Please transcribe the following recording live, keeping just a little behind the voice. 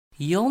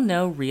You'll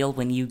know real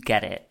when you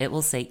get it. It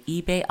will say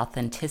eBay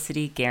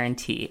Authenticity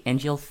Guarantee,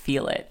 and you'll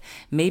feel it.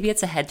 Maybe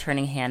it's a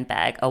head-turning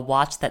handbag, a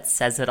watch that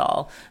says it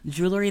all,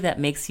 jewelry that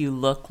makes you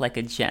look like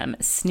a gem,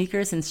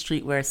 sneakers and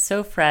streetwear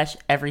so fresh,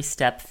 every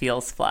step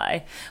feels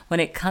fly. When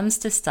it comes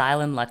to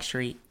style and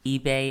luxury,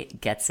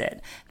 eBay gets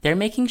it. They're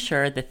making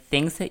sure the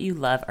things that you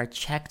love are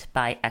checked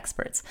by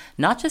experts.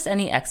 Not just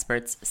any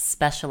experts,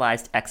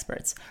 specialized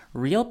experts.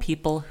 Real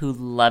people who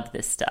love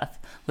this stuff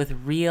with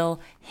real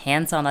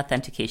hands-on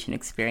authentication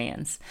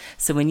experience.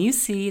 So when you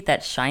see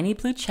that shiny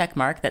blue check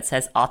mark that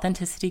says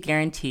Authenticity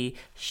Guarantee,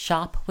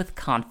 shop with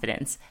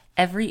confidence.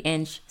 Every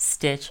inch,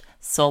 stitch,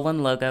 sole,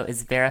 and logo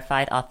is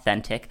verified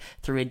authentic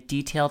through a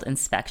detailed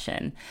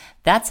inspection.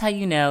 That's how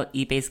you know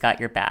eBay's got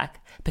your back.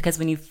 Because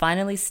when you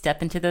finally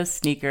step into those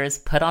sneakers,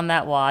 put on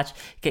that watch,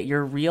 get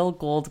your real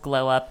gold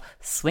glow up,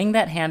 swing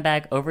that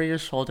handbag over your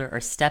shoulder, or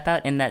step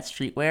out in that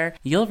streetwear,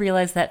 you'll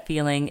realize that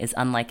feeling is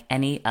unlike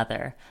any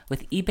other.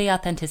 With eBay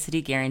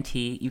Authenticity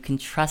Guarantee, you can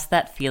trust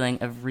that feeling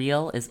of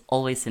real is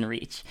always in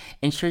reach.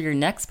 Ensure your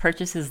next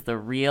purchase is the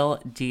real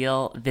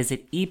deal.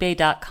 Visit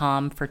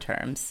ebay.com for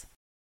terms.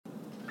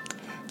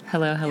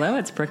 Hello,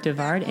 it's Brooke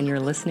Devard, and you're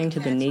listening to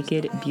the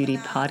Naked Beauty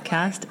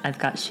Podcast. I've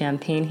got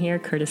champagne here,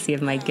 courtesy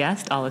of my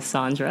guest,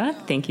 Alessandra.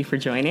 Thank you for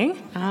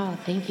joining. Oh,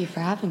 thank you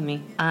for having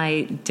me.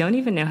 I don't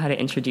even know how to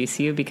introduce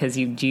you because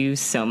you do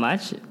so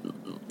much,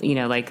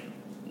 like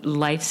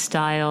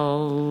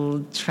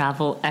lifestyle,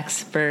 travel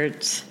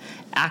expert,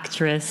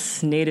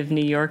 actress, native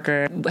New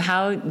Yorker.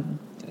 How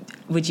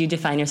would you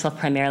define yourself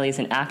primarily as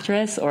an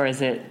actress, or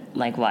is it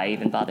like, why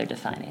even bother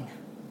defining?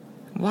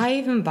 Why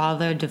even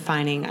bother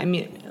defining? I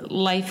mean,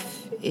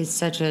 life is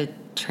such a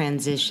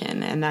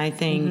transition, and I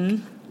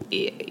think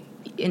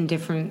in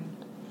different,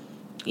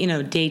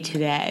 day to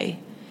day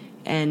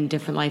and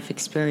different life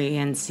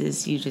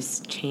experiences, you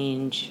just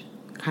change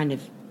kind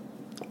of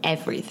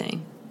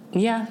everything.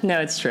 Yeah, no,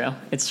 it's true.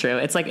 It's true.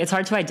 It's like, it's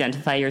hard to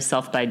identify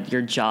yourself by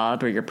your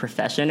job or your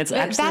profession.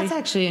 That's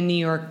actually a New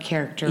York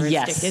characteristic,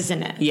 yes,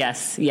 isn't it?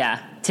 Yes,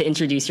 yeah. To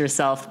introduce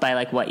yourself by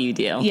like what you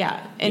do.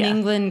 Yeah. In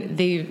England,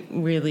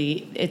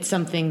 it's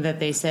something that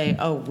they say,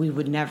 oh, we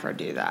would never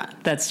do that.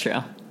 That's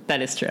true.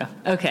 That is true.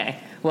 Okay.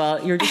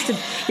 Well, you're just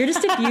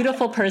a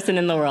beautiful person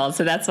in the world,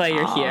 so that's why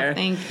you're here.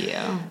 Thank you.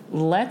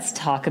 Let's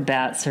talk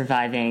about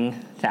surviving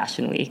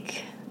Fashion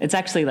Week. It's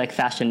actually like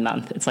Fashion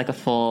Month. It's like a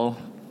full...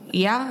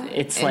 Yeah,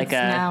 it's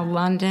now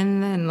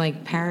London and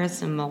like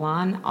Paris and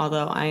Milan,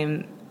 although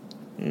I'm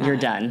not. You're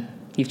done.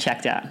 You've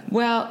checked out.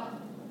 Well,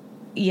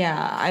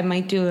 yeah, I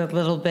might do a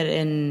little bit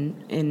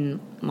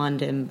in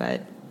London,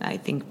 but I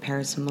think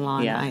Paris and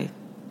Milan,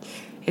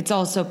 it's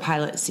also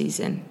pilot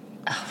season.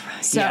 Oh,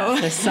 right. So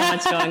there's so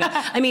much going on.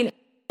 I mean,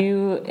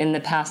 you in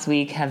the past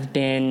week have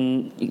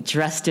been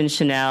dressed in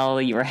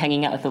Chanel. You were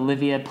hanging out with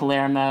Olivia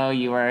Palermo.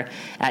 You were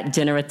at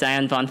dinner with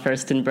Diane von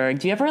Furstenberg.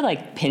 Do you ever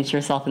like pinch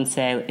yourself and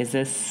say, is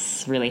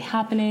this really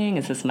happening?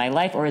 Is this my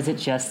life? Or is it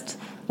just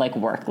like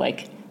work,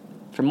 like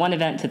from one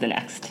event to the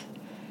next?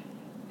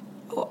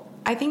 Well,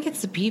 I think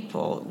it's the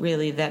people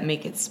really that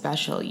make it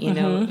special. You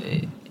know,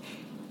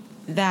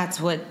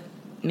 that's what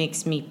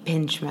makes me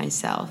pinch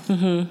myself.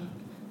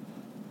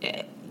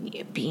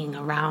 Being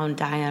around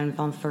Diane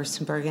von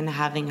Furstenberg and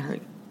having her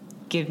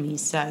give me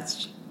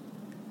such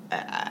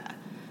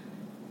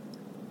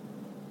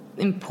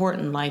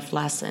important life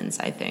lessons,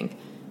 I think.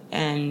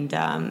 And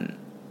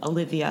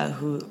Olivia,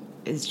 who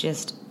is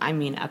just,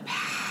 a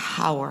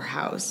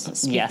powerhouse.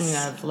 Speaking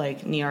of,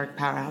 like, New York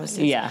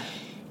powerhouses. Yeah.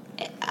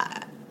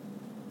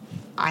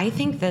 I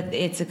think that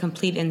it's a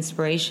complete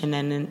inspiration,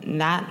 and in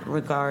that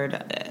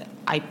regard,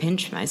 I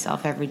pinch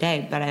myself every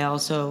day, but I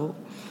also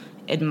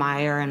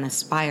admire and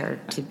aspire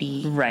to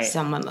be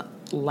someone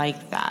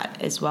like that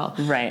as well.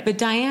 Right. But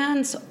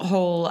Diane's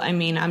whole, I'm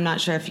not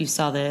sure if you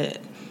saw the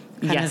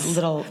kind of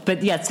little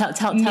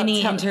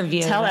mini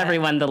interview. Tell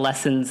everyone the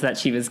lessons that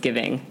she was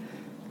giving.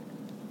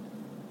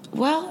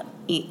 Well,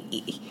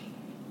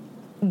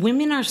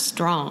 women are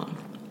strong.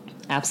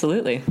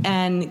 Absolutely.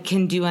 And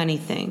can do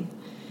anything.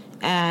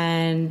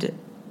 And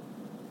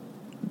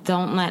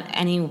don't let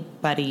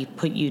anybody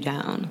put you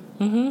down.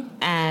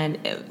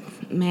 And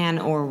man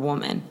or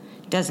woman,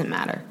 doesn't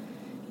matter.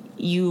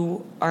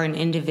 You are an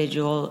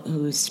individual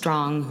who's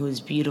strong, who's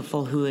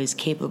beautiful, who is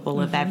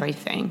capable of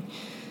everything.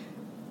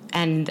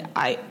 And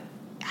I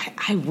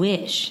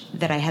wish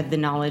that I had the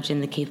knowledge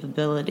and the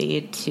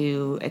capability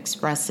to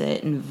express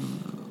it and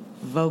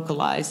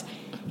vocalize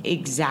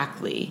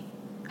exactly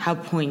how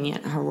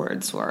poignant her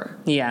words were.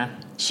 Yeah.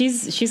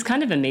 She's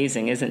kind of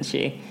amazing, isn't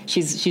she?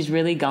 She's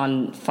really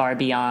gone far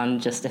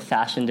beyond just a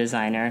fashion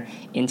designer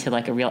into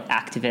like a real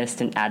activist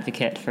and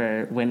advocate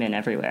for women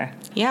everywhere.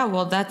 Yeah,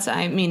 well, that's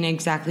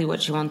exactly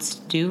what she wants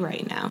to do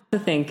right now. I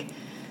think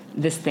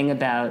this thing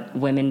about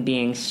women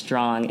being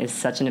strong is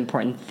such an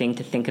important thing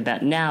to think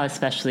about now,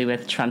 especially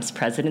with Trump's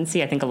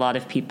presidency. I think a lot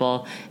of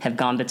people have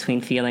gone between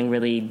feeling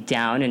really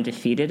down and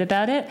defeated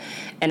about it.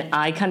 And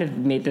I kind of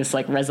made this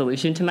like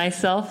resolution to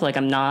myself. Like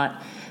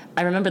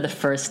I remember the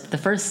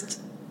first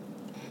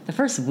the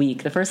first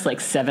week, the first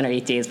like 7 or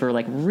 8 days were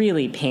like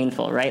really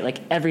painful, right? Like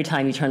every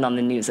time you turned on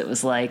the news, it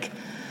was like,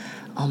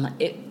 oh my,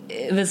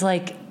 it was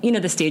like, you know,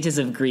 the stages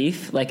of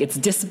grief, like it's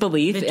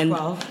disbelief The and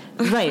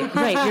 12.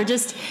 right. You're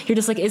just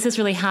like, is this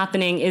really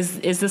happening? Is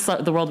this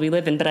the world we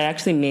live in? But I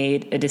actually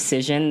made a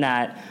decision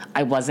that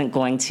I wasn't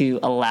going to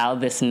allow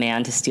this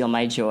man to steal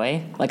my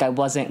joy. Like I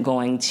wasn't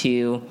going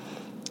to,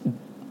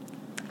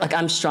 like,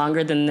 I'm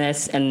stronger than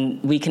this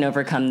and we can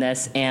overcome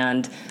this.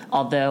 And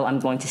although I'm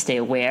going to stay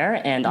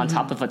aware and on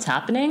top of what's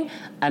happening,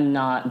 I'm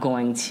not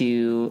going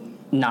to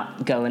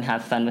not go and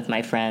have fun with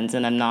my friends.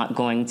 And I'm not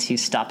going to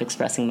stop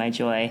expressing my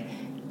joy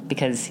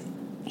because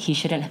he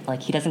shouldn't,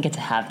 like, he doesn't get to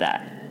have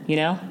that, you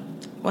know?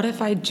 What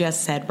if I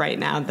just said right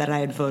now that I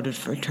had voted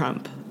for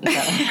Trump? But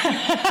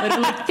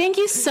I'm like, thank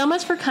you so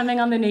much for coming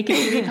on the Naked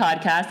Beauty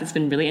podcast. It's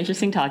been really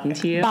interesting talking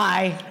to you.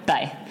 Bye.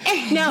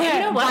 No, you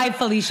know what? Bye,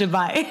 Felicia,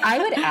 bye. I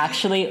would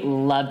actually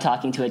love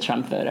talking to a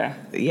Trump voter.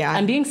 Yeah.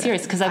 I'm being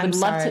serious because I would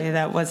love to.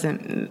 That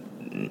wasn't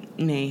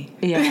me.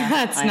 Yeah,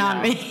 That's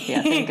not me.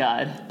 Yeah, thank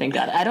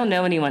God. I don't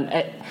know anyone,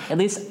 at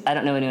least I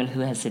don't know anyone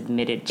who has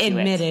admitted to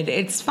it.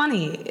 It's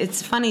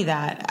funny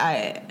that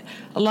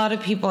a lot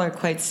of people are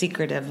quite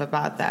secretive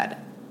about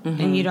that.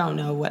 And you don't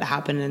know what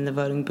happened in the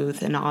voting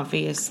booth. And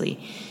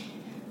obviously,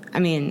 I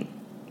mean,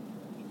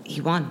 he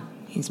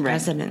won. He's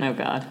president. Oh,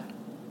 God.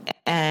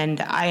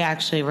 And I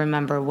actually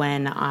remember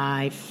when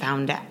I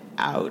found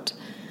out,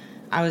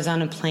 I was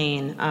on a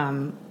plane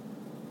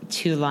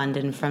to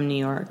London from New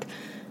York,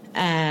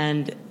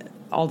 and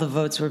all the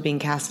votes were being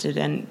casted,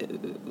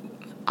 and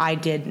I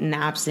did an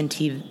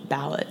absentee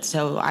ballot,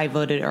 so I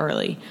voted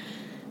early.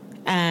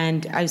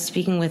 And I was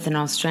speaking with an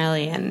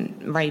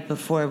Australian right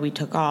before we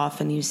took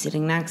off, and he was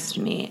sitting next to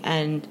me,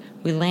 and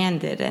we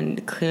landed,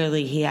 and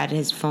clearly he had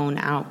his phone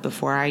out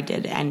before I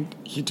did, and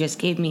he just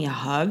gave me a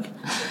hug.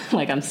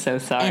 Like, I'm so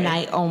sorry. And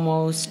I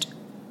almost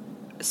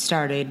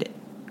started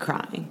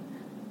crying.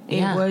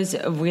 Yeah. It was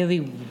a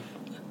really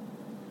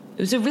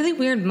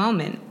weird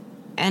moment.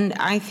 And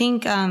I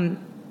think,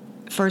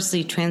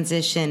 firstly,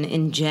 transition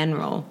in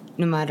general,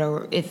 no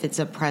matter if it's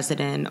a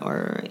president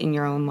or in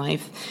your own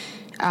life,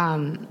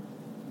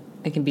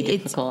 it can be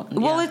difficult.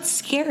 Well, it's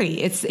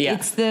scary. It's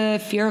the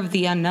fear of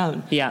the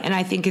unknown. Yeah. And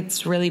I think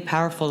it's really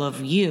powerful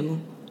of you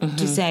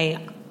to say,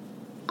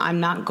 I'm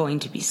not going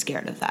to be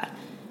scared of that.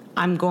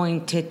 I'm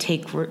going to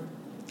take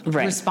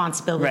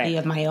responsibility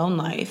of my own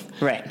life.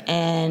 Right.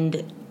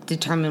 And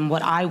determine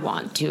what I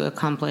want to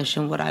accomplish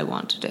and what I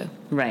want to do.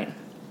 Right.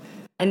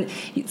 And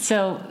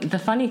so the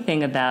funny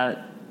thing about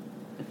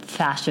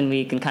Fashion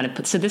Week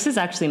and so this is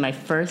actually my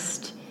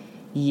first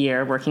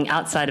year working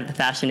outside of the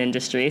fashion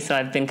industry. So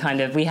I've been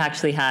we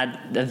actually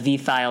had the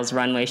V-Files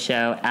runway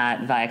show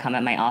at Viacom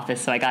at my office.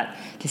 So I got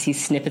to see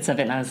snippets of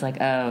it and I was like,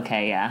 oh,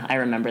 okay, yeah, I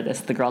remember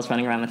this. The girls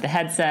running around with the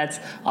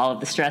headsets, all of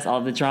the stress, all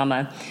of the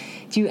drama.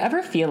 Do you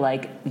ever feel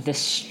like the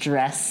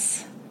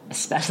stress,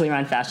 especially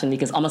around Fashion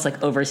Week, is almost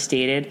like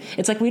overstated?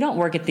 It's like we don't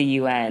work at the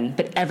UN,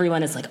 but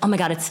everyone is like, oh my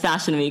God, it's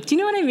Fashion Week. Do you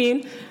know what I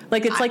mean?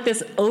 Like it's like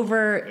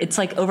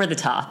over the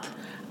top.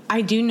 I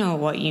do know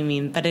what you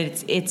mean, but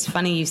it's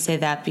funny you say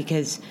that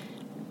because,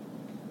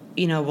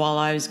 you know, while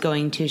I was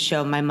going to a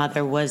show, my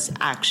mother was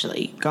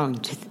actually going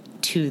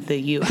to the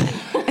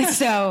UN.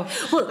 So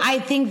I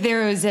think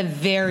there is a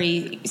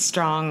very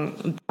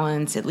strong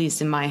balance, at least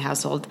in my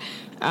household,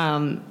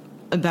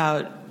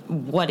 about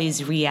what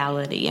is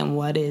reality and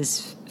what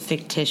is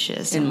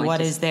fictitious and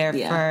what is there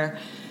for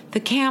the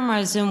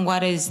cameras and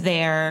what is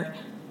there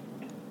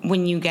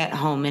when you get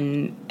home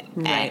and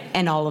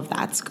all of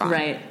that's gone.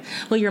 Right.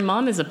 Well, your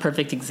mom is a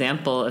perfect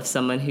example of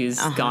someone who's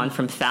gone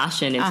from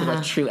fashion into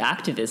like true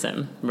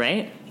activism,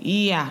 right?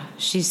 Yeah.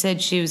 She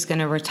said she was going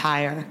to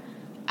retire.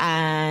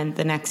 And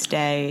the next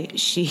day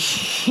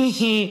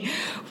she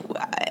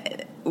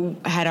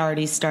had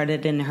already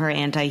started in her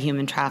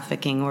anti-human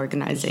trafficking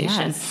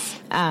organization. Yes.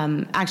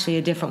 Actually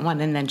a different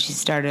one, and then she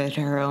started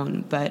her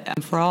own.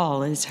 But For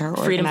All is her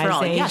Freedom organization.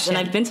 for All, yes. And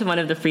I've been to one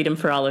of the Freedom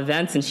for All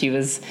events, and she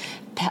was,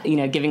 you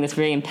know, giving this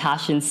very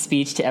impassioned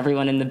speech to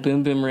everyone in the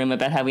boom boom room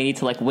about how we need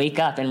to like wake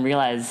up and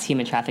realize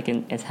human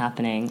trafficking is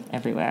happening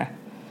everywhere.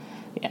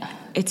 Yeah.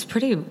 It's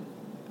pretty,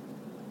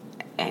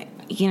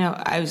 you know,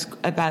 I was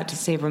about to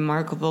say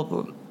remarkable,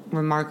 but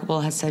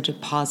remarkable has such a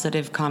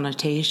positive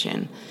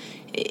connotation.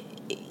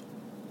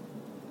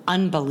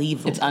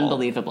 Unbelievable. It's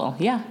unbelievable.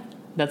 Yeah,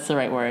 that's the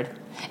right word.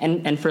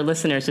 And for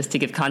listeners, just to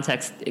give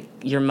context,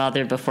 your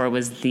mother before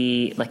was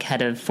the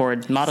head of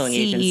Ford modeling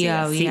agency.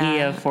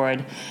 CEO of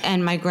Ford.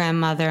 And my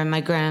grandmother and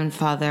my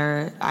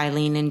grandfather,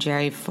 Eileen and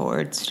Jerry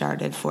Ford,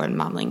 started Ford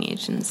modeling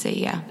agency.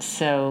 Yeah.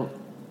 So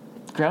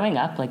growing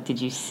up, did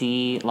you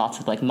see lots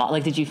of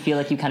did you feel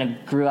like you kind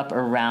of grew up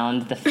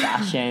around the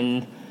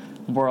fashion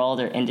world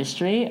or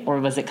industry,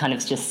 or was it kind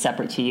of just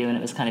separate to you and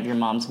it was kind of your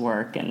mom's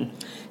work? And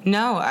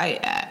no,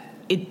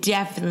 it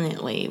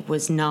definitely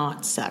was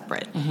not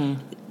separate. Mm-hmm.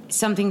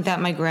 Something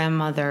that my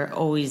grandmother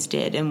always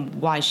did, and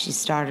why she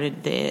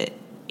started the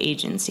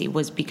agency,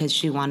 was because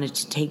she wanted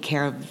to take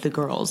care of the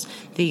girls,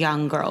 the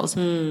young girls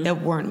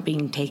that weren't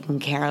being taken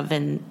care of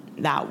in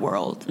that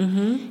world.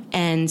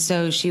 And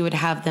so she would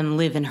have them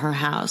live in her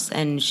house,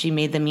 and she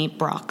made them eat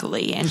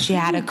broccoli, and she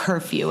had a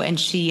curfew, and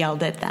she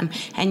yelled at them.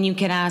 And you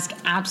can ask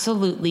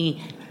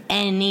absolutely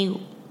any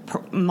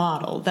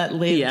model that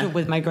lived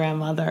with my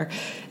grandmother,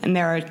 and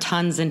there are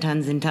tons and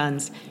tons and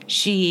tons.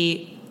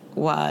 She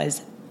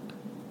was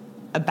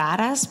a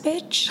badass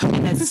bitch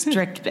and a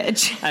strict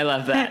bitch. I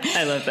love that.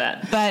 I love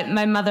that. But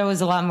my mother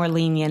was a lot more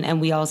lenient,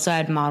 and we also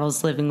had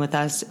models living with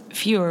us,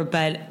 fewer.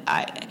 But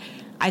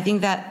I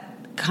think that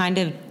kind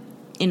of,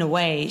 in a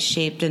way,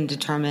 shaped and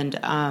determined,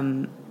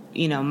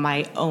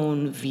 my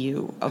own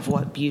view of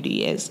what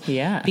beauty is.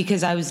 Yeah.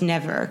 Because I was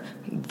never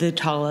the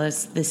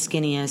tallest, the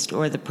skinniest,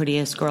 or the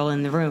prettiest girl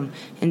in the room.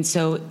 And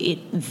so it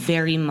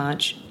very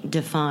much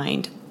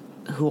defined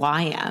who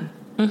I am.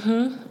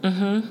 I'm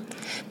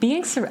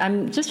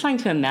just trying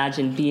to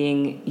imagine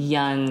being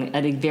young,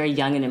 at a very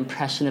young and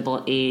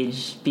impressionable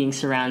age, being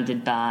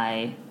surrounded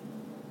by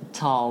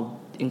tall,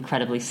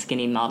 incredibly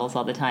skinny models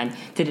all the time.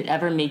 Did it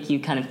ever make you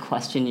kind of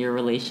question your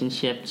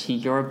relationship to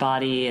your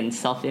body and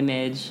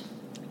self-image?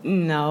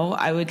 No,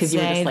 I would say because you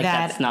were just like,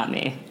 that that's not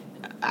me.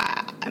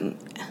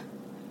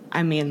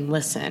 I mean,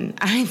 listen,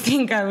 I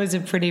think I was a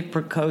pretty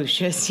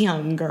precocious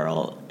young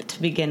girl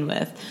to begin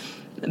with,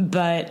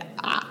 but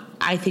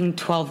I think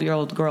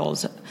 12-year-old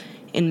girls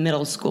in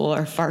middle school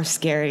are far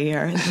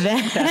scarier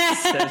than...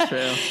 That's so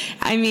true.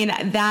 I mean,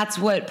 that's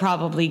what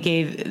probably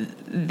gave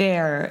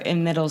there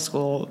in middle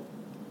school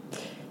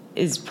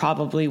is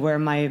probably where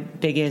my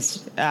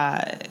biggest,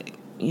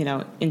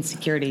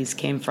 insecurities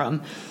came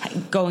from.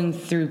 Going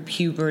through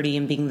puberty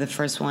and being the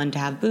first one to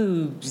have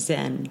boobs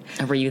and...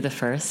 Were you the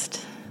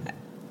first?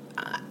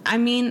 I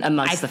mean...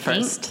 Amongst the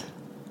first?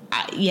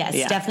 Yes,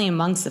 definitely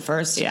amongst the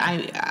first.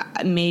 Yeah.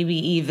 Maybe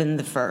even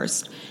the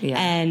first. Yeah.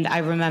 And I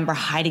remember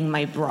hiding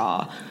my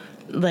bra,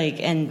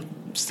 and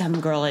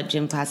some girl at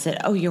gym class said,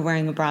 "Oh, you're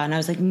wearing a bra," and I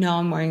was like, "No,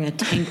 I'm wearing a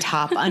tank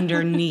top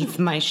underneath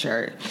my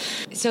shirt."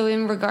 So,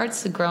 in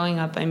regards to growing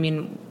up, I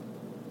mean,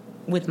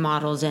 with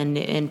models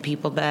and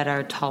people that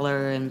are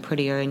taller and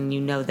prettier, and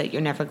you know that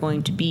you're never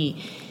going to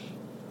be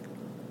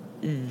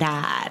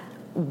that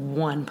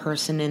one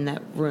person in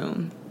that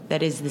room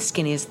that is the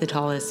skinniest, the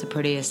tallest, the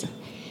prettiest.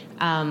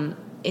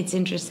 It's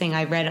interesting.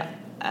 I read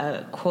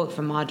a quote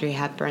from Audrey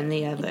Hepburn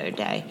the other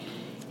day,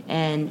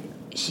 and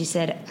she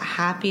said,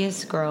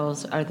 "Happiest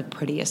girls are the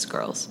prettiest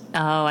girls."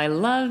 Oh, I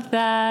love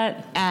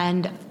that.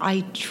 And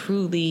I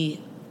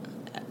truly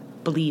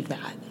believe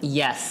that.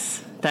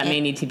 Yes. That may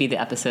need to be the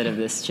episode of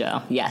this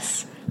show.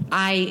 Yes.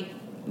 I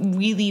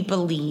really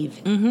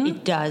believe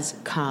it does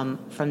come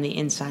from the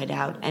inside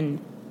out, and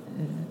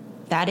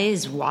that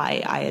is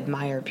why I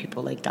admire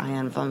people like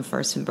Diane von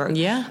Furstenberg.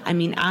 Yeah. I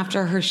mean,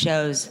 after her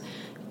shows,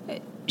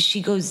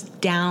 she goes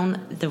down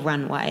the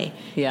runway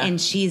and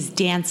she's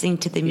dancing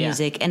to the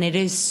music, and it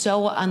is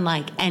so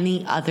unlike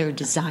any other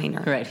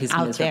designer who's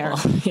out miserable.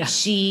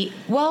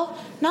 there.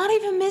 Not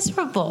even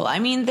miserable. I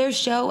mean, their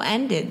show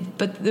ended,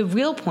 but the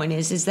real point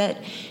is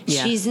that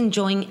she's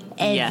enjoying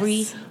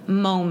every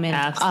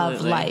moment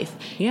of life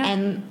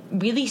and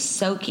really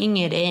soaking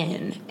it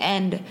in.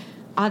 And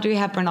Audrey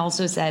Hepburn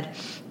also said,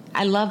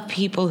 "I love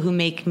people who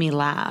make me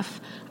laugh.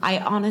 I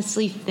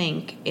honestly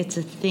think it's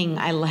a thing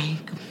I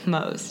like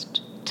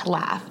most, to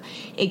laugh.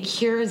 It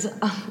cures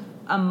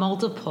a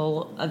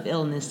multiple of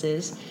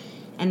illnesses,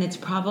 and it's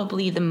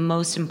probably the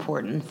most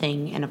important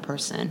thing in a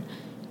person."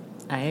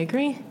 I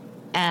agree.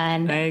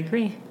 And I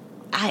agree.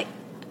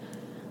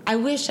 I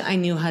wish I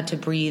knew how to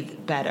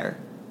breathe better,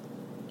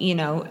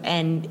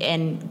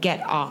 and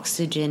get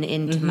oxygen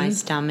into my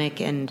stomach,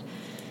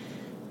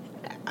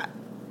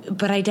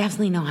 but I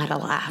definitely know how to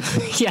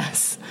laugh.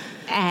 Yes.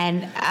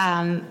 And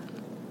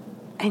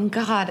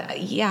God,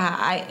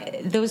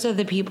 those are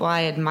the people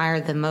I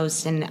admire the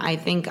most, and I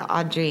think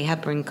Audrey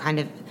Hepburn kind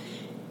of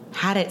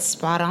had it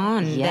spot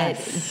on.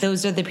 Yes. That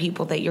those are the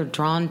people that you're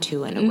drawn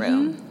to in a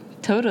room.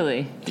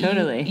 Totally.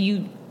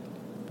 You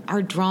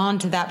are drawn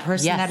to that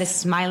person that is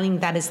smiling,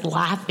 that is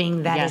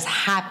laughing, that is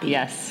happy.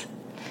 Yes.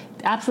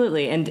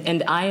 Absolutely.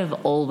 And I have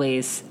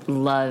always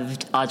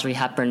loved Audrey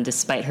Hepburn,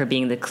 despite her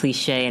being the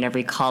cliche in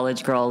every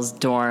college girl's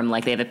dorm.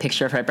 Like, they have a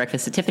picture of her at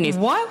breakfast at Tiffany's.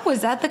 What?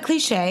 Was that the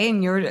cliche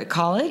in your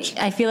college?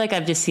 I feel like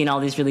I've just seen all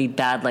these really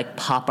bad,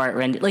 pop art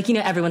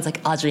everyone's like,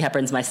 Audrey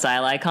Hepburn's my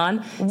style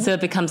icon. So it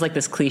becomes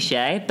this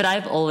cliche. But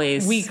I've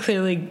always... We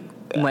clearly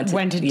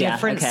went to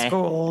different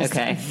schools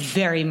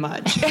very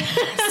much.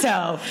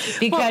 So,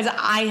 because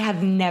I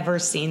have never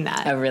seen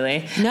that. Oh,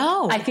 really?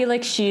 No. I feel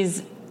like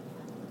she's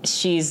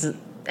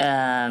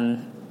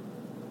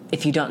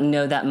if you don't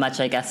know that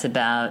much, I guess,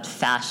 about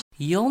fashion,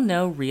 you'll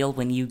know real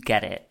when you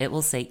get it. It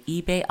will say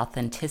eBay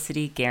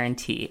Authenticity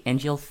Guarantee,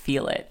 and you'll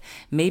feel it.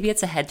 Maybe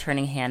it's a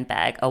head-turning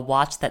handbag, a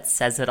watch that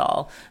says it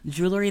all,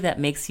 jewelry that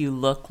makes you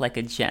look like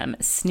a gem,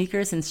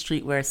 sneakers and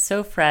streetwear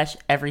so fresh,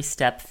 every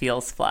step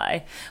feels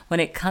fly. When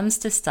it comes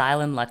to style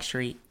and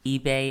luxury,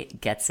 eBay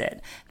gets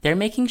it. They're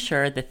making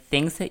sure the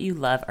things that you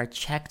love are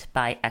checked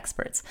by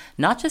experts.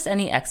 Not just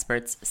any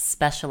experts,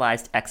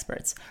 specialized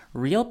experts.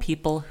 Real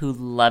people who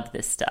love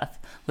this stuff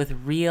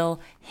with real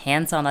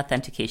hands-on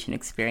authentication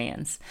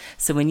experience.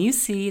 So when you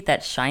see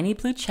that shiny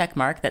blue check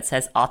mark that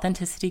says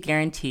Authenticity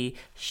Guarantee,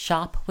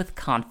 shop with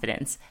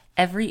confidence.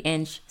 Every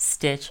inch,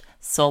 stitch,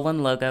 sole,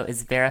 and logo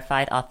is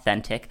verified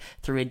authentic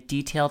through a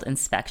detailed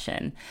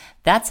inspection.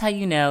 That's how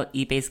you know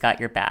eBay's got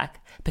your back.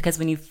 Because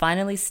when you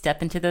finally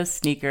step into those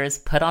sneakers,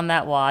 put on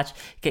that watch,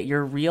 get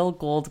your real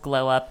gold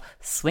glow up,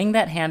 swing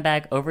that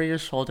handbag over your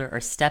shoulder, or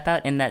step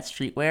out in that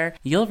streetwear,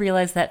 you'll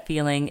realize that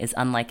feeling is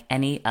unlike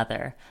any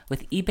other.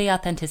 With eBay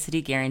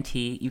Authenticity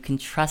Guarantee, you can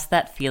trust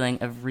that feeling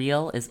of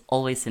real is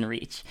always in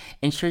reach.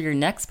 Ensure your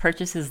next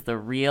purchase is the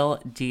real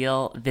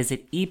deal.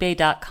 Visit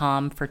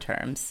ebay.com for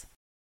terms.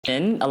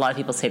 And a lot of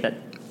people say that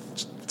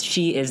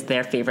she is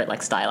their favorite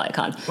like style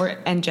icon.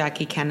 And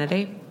Jackie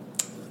Kennedy.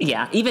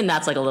 Yeah, even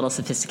that's like a little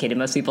sophisticated.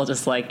 Most people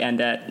just like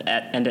end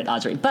at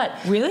Audrey. But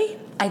really,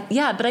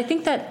 but I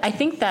think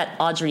that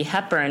Audrey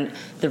Hepburn,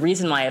 the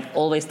reason why I've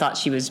always thought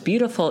she was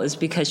beautiful is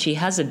because she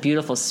has a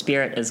beautiful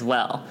spirit as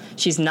well.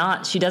 She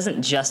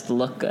doesn't just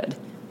look good.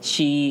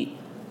 She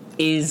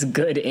is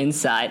good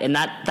inside, and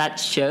that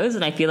shows.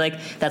 And I feel like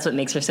that's what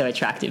makes her so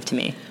attractive to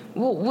me.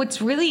 Well,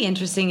 what's really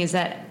interesting is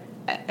that.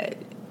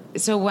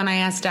 So when I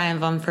asked Diane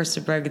von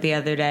Furstenberg the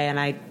other day, and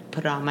I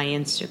put it on my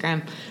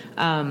Instagram,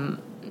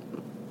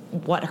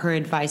 what her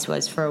advice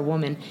was for a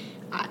woman,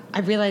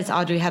 I realized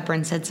Audrey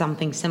Hepburn said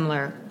something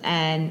similar,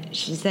 and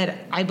she said,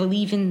 I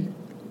believe in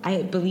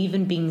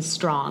being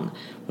strong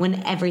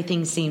when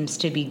everything seems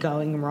to be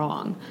going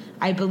wrong.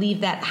 I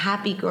believe that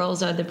happy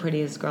girls are the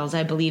prettiest girls.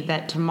 I believe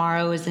that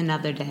tomorrow is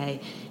another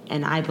day,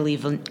 and I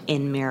believe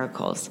in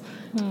miracles.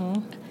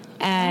 Aww.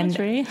 And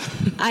Audrey.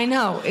 I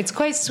know, it's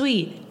quite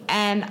sweet.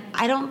 And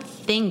I don't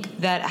think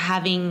that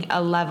having a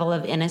level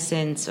of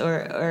innocence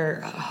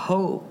or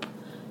hope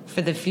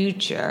for the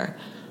future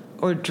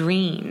or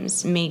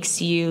dreams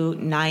makes you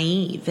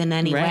naive in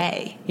any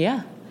way.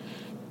 Yeah.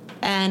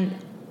 And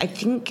I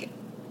think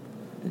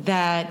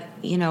that,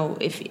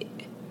 if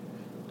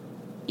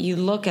you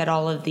look at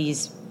all of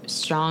these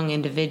strong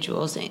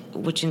individuals,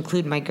 which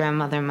include my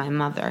grandmother and my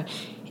mother,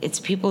 it's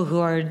people who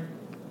are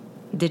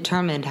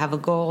determined, have a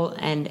goal,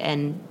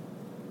 and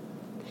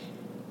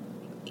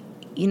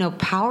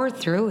power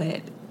through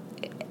it.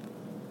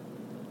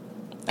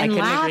 And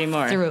laugh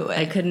through it.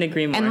 I couldn't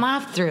agree more. And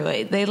laugh through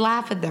it. They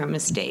laugh at their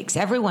mistakes.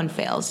 Everyone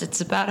fails.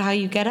 It's about how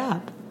you get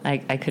up. I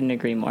couldn't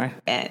agree more.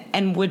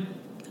 And what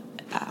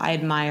I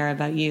admire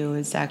about you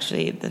is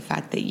actually the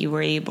fact that you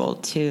were able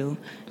to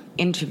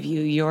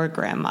interview your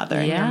grandmother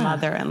and your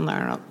mother and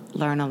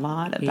learn a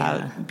lot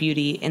about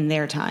beauty in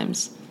their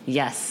times.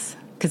 Yes,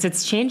 because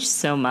it's changed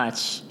so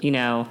much,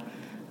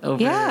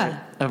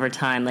 over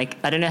time. Like,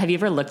 I don't know, have you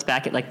ever looked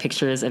back at like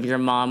pictures of your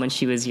mom when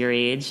she was your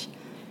age?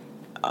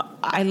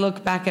 I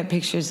look back at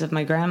pictures of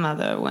my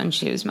grandmother when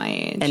she was my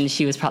age. And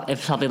she was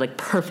probably like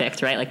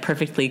perfect, right? Like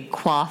perfectly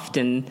coiffed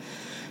and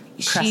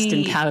pressed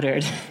and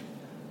powdered.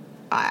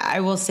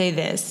 I will say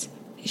this.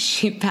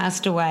 She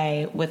passed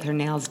away with her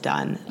nails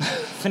done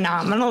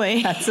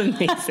phenomenally. That's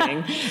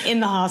amazing. In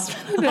the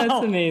hospital.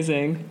 That's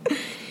amazing.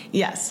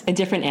 Yes. A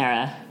different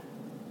era.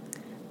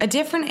 A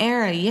different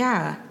era,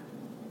 yeah.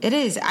 It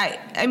is.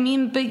 I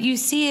mean, but you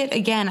see it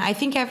again. I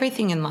think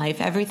everything in life,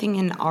 everything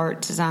in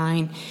art,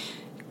 design,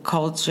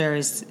 culture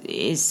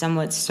is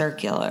somewhat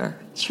circular.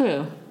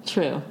 True.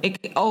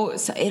 It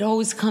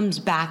always comes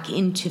back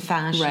into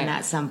fashion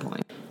at some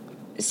point.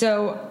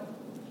 So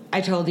I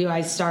told you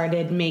I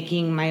started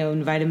making my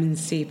own vitamin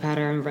C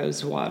powder and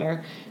rose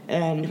water.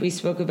 And we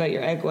spoke about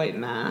your egg white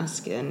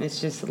mask, and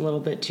it's just a little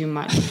bit too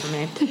much for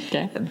me.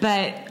 Okay.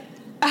 But,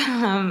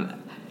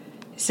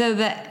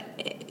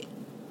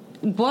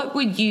 what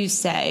would you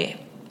say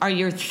are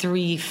your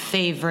 3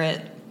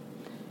 favorite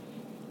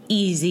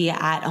easy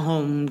at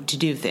home to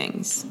do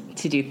things?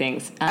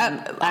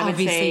 I would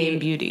say in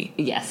beauty.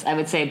 Yes, I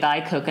would say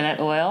buy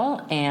coconut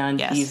oil and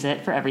use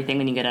it for everything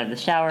when you get out of the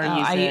shower.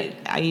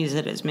 I use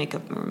it as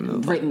makeup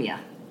removal. Yeah,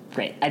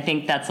 great. I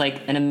think that's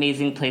like an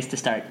amazing place to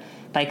start.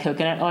 Buy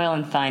coconut oil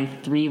and find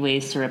 3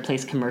 ways to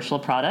replace commercial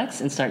products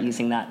and start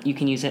using that. You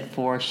can use it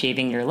for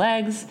shaving your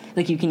legs.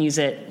 Like, you can use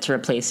it to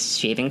replace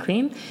shaving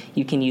cream.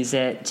 You can use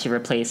it to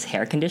replace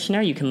hair conditioner.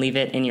 You can leave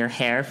it in your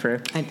hair for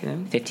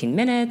 15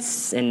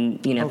 minutes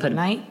and,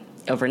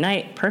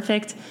 overnight.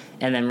 Perfect.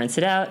 And then rinse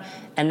it out.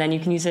 And then you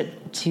can use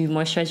it to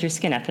moisturize your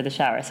skin after the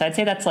shower. So I'd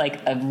say that's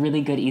like a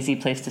really good, easy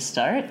place to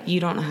start. You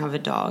don't have a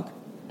dog.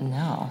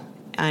 No.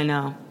 I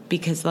know.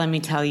 Because let me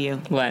tell you.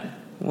 What?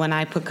 When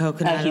I put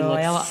coconut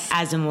oil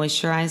as a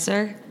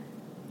moisturizer,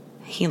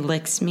 he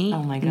licks me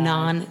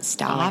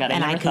nonstop. Oh my God, I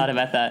never thought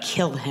about that.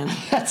 Kill him.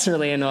 That's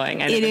really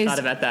annoying. I never thought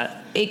about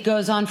that. It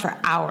goes on for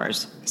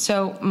hours.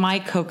 So my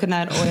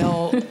coconut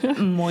oil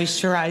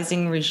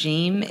moisturizing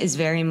regime is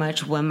very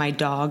much when my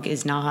dog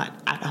is not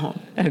at home.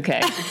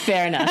 Okay,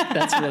 fair enough.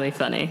 That's really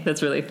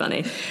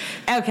funny.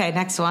 Okay,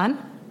 next one.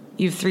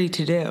 You have 3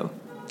 to do.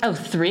 Oh,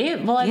 3?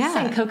 Well, I'm Yeah.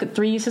 saying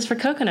 3 uses for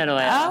coconut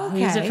oil. Oh,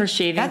 okay. Use it for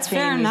shaving That's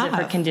cream, fair use enough.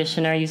 it for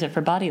conditioner, use it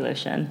for body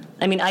lotion.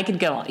 I mean, I could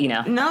go, No,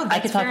 I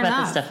that's could talk fair about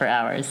enough. this stuff for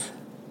hours.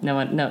 No,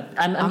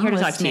 I'm here to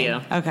talk to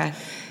you. Okay.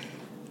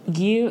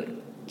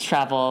 You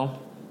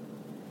travel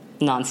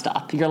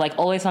nonstop. You're like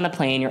always on a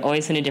plane. You're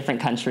always in a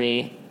different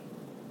country.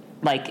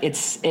 Like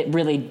it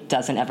really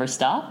doesn't ever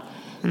stop.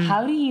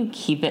 How do you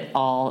keep it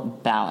all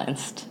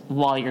balanced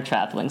while you're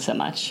traveling so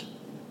much?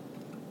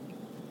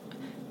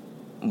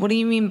 What do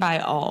you mean by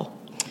all?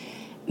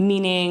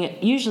 Meaning,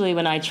 usually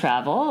when I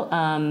travel,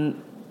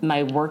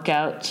 my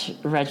workout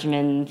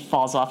regimen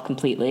falls off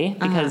completely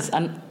because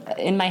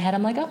in my head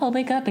I'm like, oh, I'll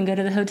wake up and go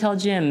to the hotel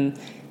gym.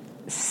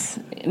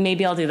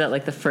 Maybe I'll do that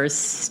like the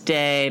first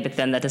day, but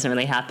then that doesn't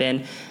really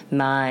happen.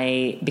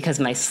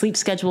 Because my sleep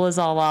schedule is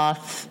all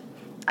off.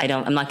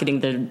 I'm not getting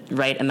the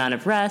right amount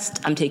of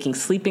rest. I'm taking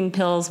sleeping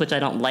pills, which I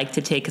don't like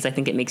to take because I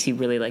think it makes you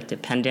really like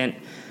dependent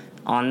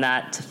on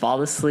that to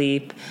fall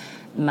asleep.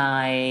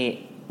 My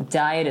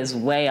diet is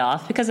way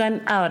off because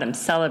I'm out, I'm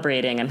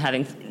celebrating,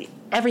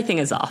 everything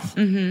is off.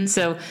 Mm-hmm.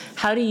 So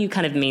how do you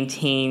kind of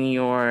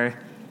maintain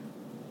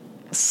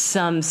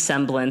some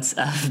semblance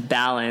of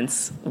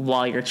balance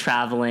while you're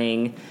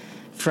traveling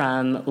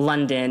from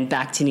London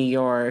back to New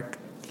York?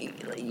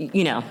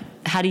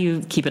 How do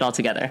you keep it all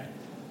together?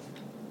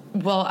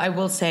 Well, I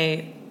will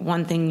say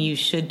one thing you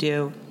should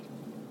do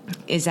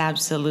is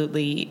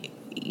absolutely,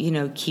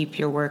 keep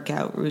your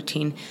workout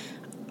routine.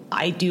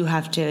 I do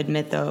have to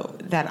admit, though,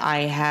 that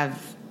I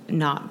have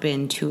not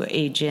been to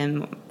a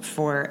gym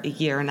for a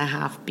year and a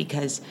half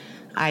because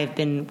I've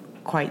been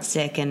quite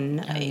sick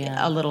and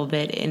a little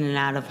bit in and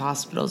out of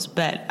hospitals.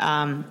 But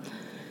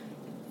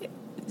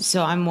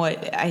so I'm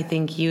what I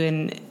think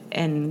you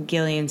and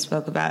Gillian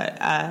spoke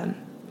about,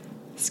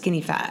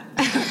 skinny fat.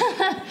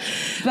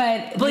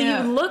 But well,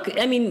 you look,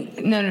 I mean...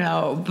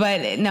 No.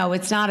 But no,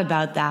 it's not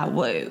about that.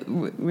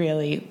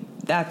 Really,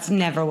 that's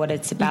never what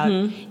it's about.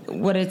 Mm-hmm.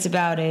 What it's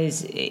about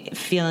is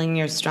feeling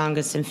your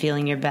strongest and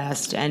feeling your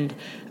best. And,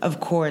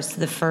 of course,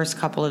 the first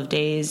couple of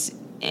days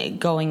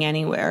going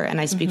anywhere, and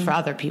I speak for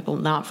other people,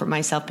 not for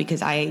myself,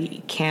 because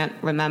I can't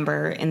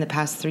remember in the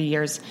past 3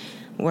 years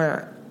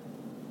where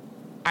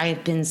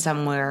I've been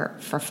somewhere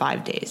for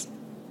 5 days.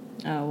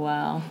 Oh,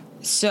 wow.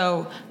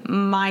 So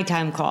my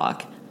time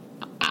clock...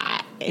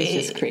 It's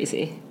just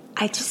crazy.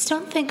 I just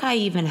don't think I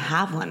even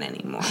have one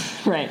anymore.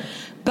 Right.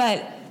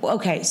 But,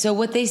 okay, so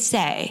what they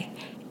say,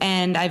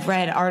 and I've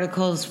read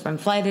articles from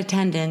flight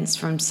attendants,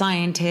 from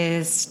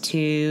scientists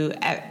to,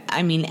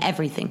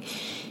 everything.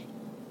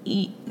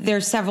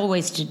 There's several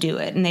ways to do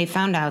it. And they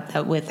found out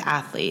that with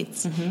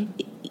athletes,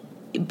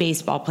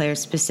 baseball players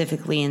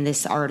specifically in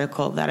this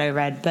article that I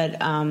read, but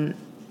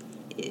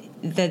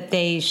that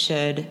they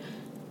should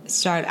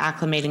start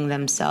acclimating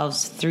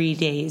themselves 3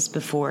 days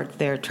before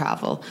their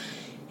travel.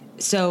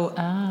 So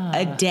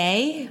a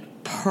day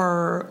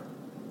per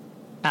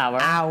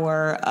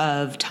hour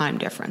of time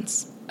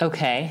difference.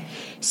 Okay.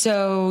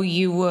 So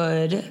you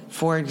would,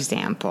 for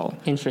example...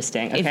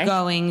 Interesting. Okay. If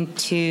going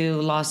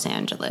to Los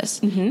Angeles,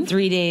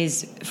 3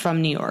 days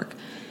from New York,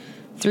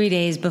 3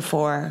 days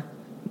before,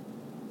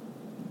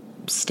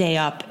 stay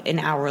up an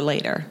hour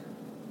later.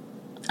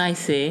 I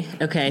see.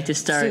 Okay, to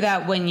start... So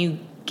that when you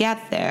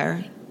get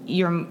there,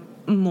 you're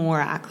more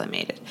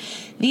acclimated.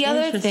 The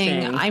other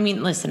thing,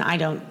 listen, I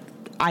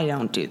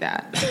don't do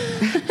that.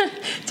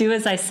 Do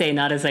as I say,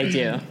 not as I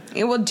do.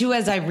 Well, do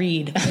as I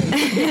read.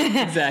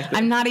 Exactly.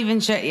 I'm not even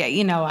sure,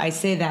 I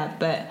say that,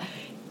 but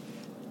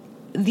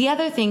the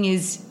other thing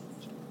is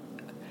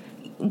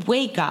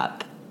wake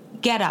up,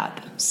 get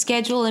up,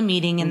 schedule a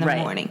meeting in the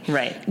morning.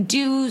 Right.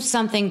 Do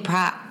something,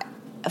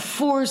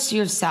 force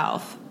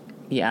yourself.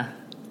 Yeah.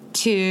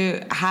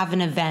 To have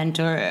an event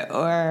or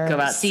go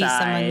outside. See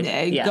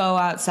someone, go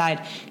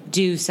outside,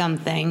 do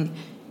something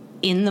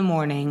in the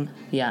morning,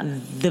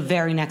 the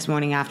very next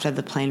morning after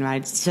the plane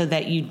ride, so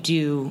that you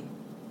do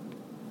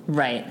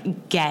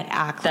get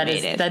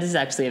acclimated. That is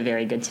actually a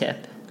very good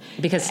tip,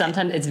 because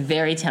sometimes it's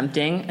very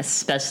tempting,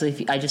 especially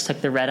if I just took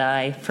the red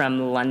eye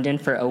from London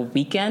for a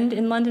weekend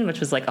in London,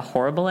 which was like a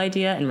horrible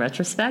idea in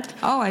retrospect.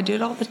 Oh, I do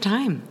it all the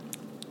time.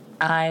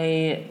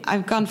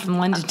 I've gone from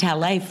London to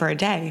LA for a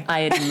day.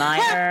 I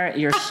admire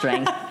your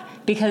strength,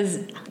 because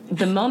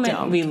the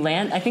moment we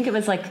land, I think it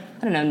was 9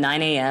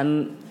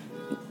 a.m.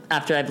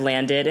 after I've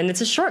landed, and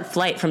it's a short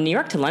flight from New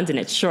York to London.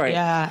 It's short.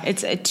 Yeah,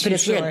 it's too but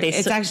it's short. Weird.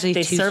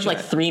 They serve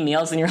 3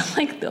 meals, and you're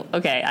like,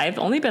 okay, I've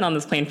only been on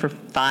this plane for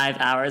 5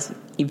 hours.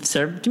 You've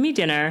served me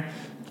dinner.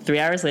 3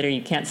 hours later,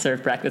 you can't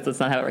serve breakfast. That's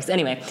not how it works.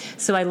 Anyway,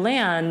 so I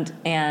land,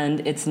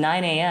 and it's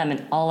 9 a.m.,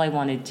 and all I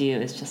want to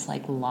do is just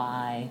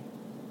lie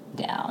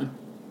down.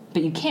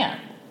 But you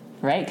can't,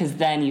 right? Because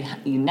then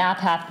you nap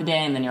half the day,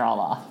 and then you're all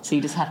off. So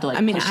you just have to push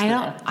through.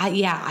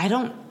 I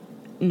don't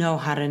know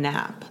how to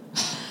nap.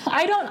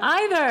 I don't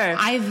either.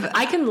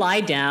 I can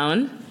lie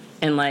down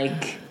and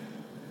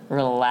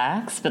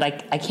relax, but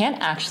I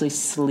can't actually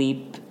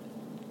sleep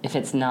if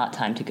it's not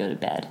time to go to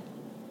bed.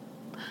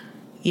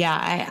 Yeah,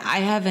 I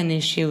have an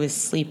issue with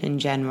sleep in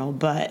general,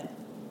 but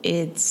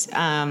it's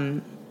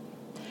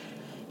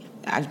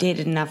I've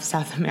dated enough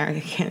South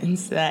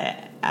Americans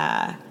that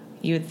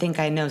you would think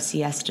I know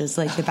siestas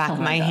like the back of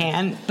my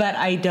hand, but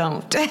I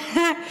don't.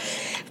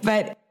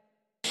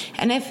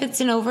 And if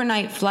it's an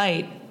overnight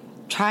flight,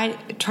 try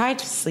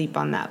to sleep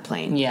on that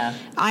plane. Yeah.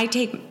 I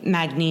take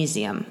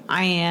magnesium.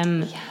 I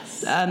am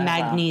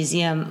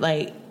magnesium,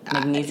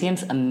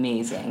 Magnesium's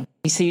amazing.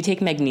 So you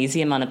take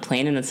magnesium on a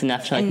plane and it's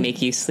enough to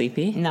make you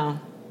sleepy? No.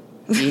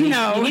 You need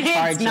it's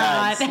hard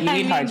drugs. not. You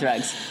need hard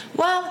drugs.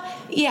 Well,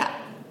 yeah.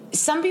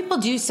 Some people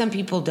do, some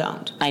people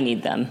don't. I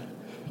need them.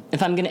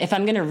 If I'm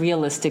gonna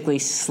realistically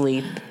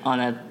sleep on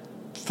a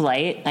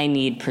flight, I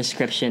need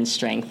prescription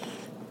strength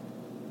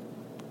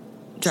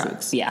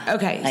drugs. Yeah.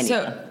 Okay.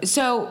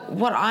 So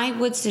what I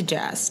would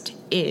suggest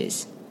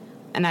is,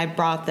 and I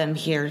brought them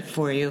here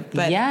for you,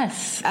 but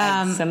yes,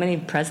 so many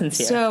presents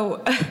here.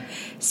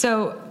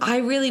 So I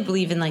really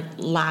believe in like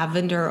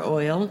lavender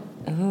oil.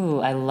 Ooh,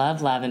 I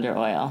love lavender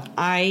oil.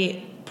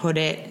 I put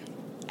it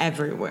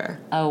everywhere.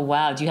 Oh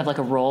wow! Do you have like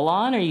a roll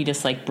on, or you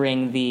just like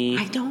bring the?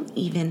 I don't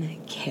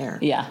even care.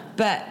 Yeah.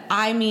 But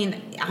I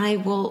mean, I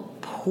will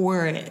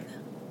pour it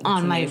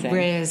on my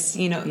wrist.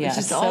 You know, it's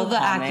just so all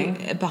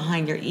the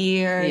behind your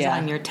ears,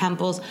 on your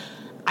temples.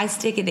 I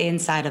stick it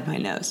inside of my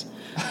nose.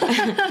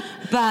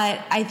 But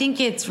I think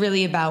it's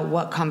really about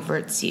what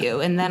comforts you.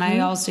 And then I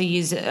also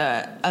use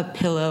a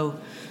pillow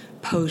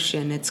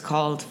potion. It's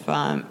called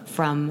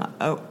from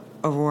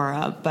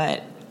Aurora,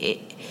 but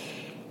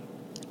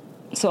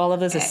so all of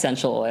those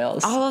essential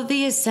oils. All of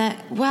the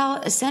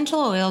essential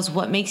oils.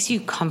 What makes you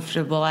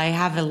comfortable? I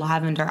have a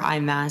lavender eye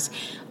mask.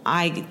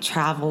 I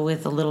travel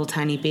with a little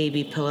tiny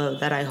baby pillow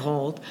that I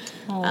hold.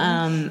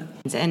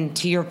 And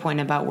to your point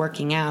about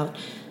working out,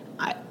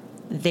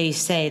 they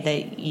say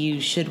that you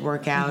should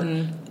work out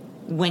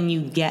when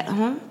you get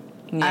home.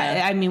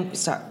 Yeah.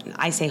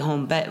 I say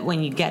home, but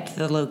when you get to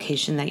the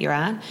location that you're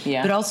at.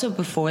 Yeah. But also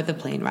before the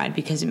plane ride,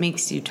 because it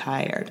makes you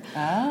tired.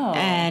 Oh,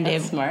 and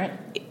that's smart.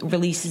 It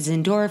releases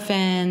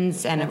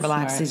endorphins, and it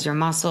relaxes your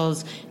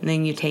muscles. And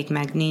then you take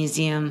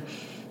magnesium.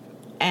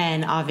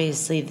 And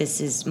obviously this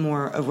is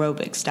more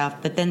aerobic stuff.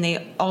 But then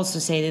they also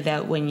say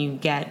that when you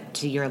get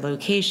to your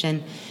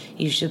location,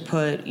 you should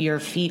put your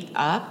feet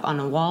up on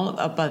a wall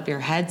above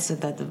your head so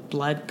that the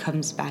blood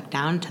comes back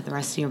down to the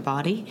rest of your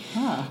body.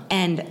 Huh.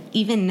 And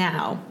even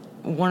now,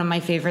 one of my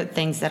favorite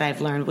things that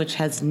I've learned, which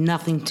has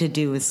nothing to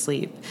do with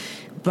sleep,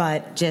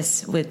 but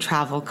just with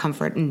travel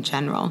comfort in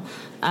general,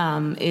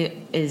 it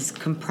is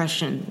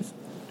compression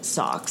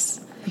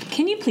socks.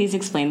 Can you please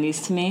explain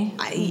these to me?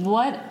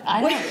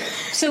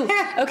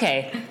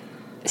 Okay.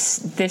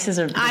 This is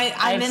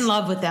I'm in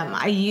love with them.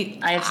 I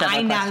have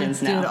several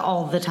questions now. Do it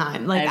all the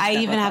time. Like I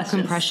even have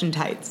compression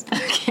tights.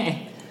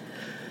 Okay.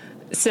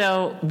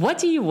 So what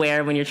do you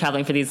wear when you're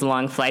traveling for these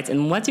long flights,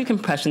 and what do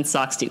compression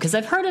socks do? Because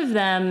I've heard of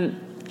them.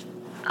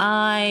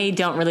 I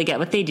don't really get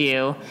what they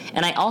do.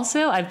 And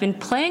I've been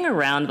playing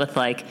around with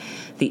like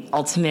the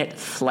ultimate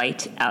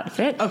flight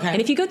outfit. Okay.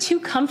 And if you go too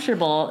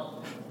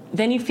comfortable,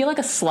 then you feel like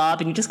a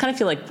slob, and you just kind of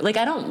feel like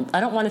I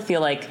don't want to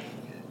feel like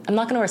I'm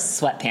not going to wear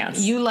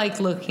sweatpants. You like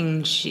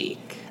looking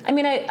chic. I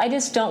mean, I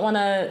just don't want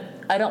to.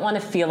 I don't want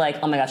to feel like,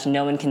 oh my gosh,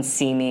 no one can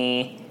see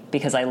me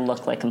because I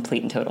look like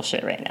complete and total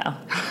shit right now.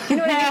 You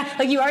know what I mean?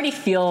 Like you already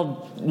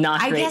feel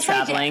not great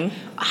traveling.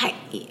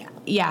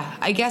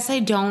 I guess I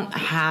don't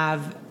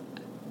have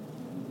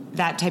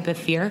that type of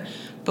fear.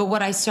 But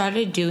what I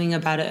started doing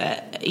about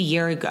a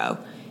year ago,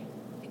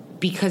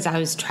 because I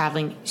was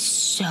traveling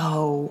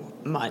so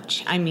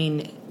much. I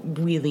mean,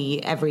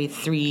 really every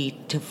 3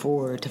 to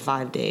 4 to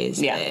 5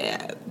 days.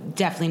 Yeah.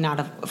 Definitely not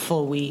a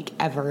full week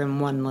ever in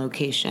one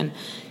location.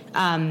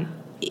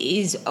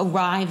 Is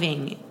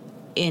arriving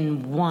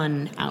in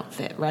one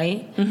outfit,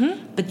 right?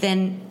 Mm-hmm. But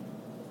then,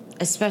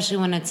 especially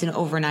when it's an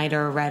overnight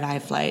or a red-eye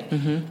flight,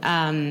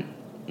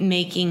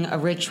 making a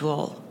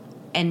ritual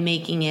and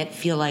making it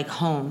feel like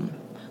home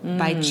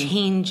by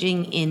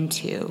changing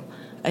into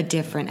a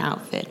different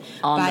outfit.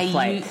 On the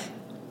flight.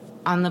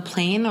 On the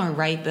plane or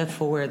right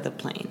before the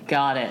plane.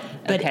 Got it.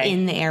 But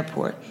in the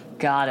airport.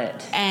 Got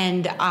it.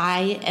 And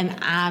I am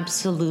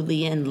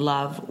absolutely in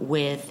love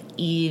with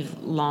Eve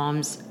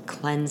Lom's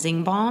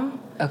cleansing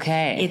balm.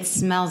 Okay. It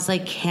smells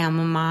like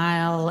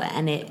chamomile,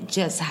 and it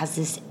just has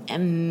this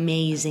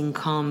amazing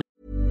calm.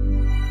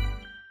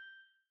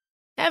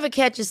 Ever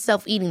catch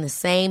yourself eating the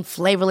same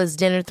flavorless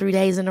dinner 3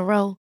 days in a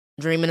row?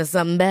 Dreaming of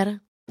something better?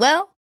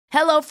 Well,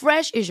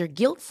 HelloFresh is your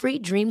guilt-free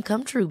dream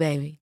come true,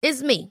 baby.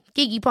 It's me,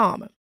 Keke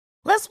Palmer.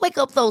 Let's wake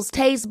up those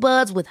taste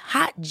buds with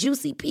hot,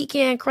 juicy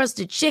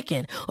pecan-crusted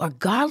chicken or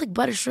garlic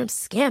butter shrimp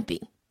scampi.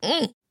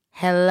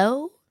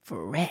 Hello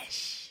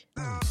Fresh.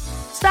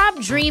 Stop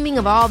dreaming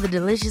of all the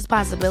delicious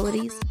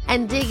possibilities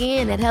and dig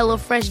in at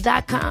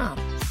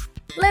HelloFresh.com.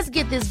 Let's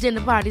get this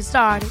dinner party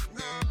started.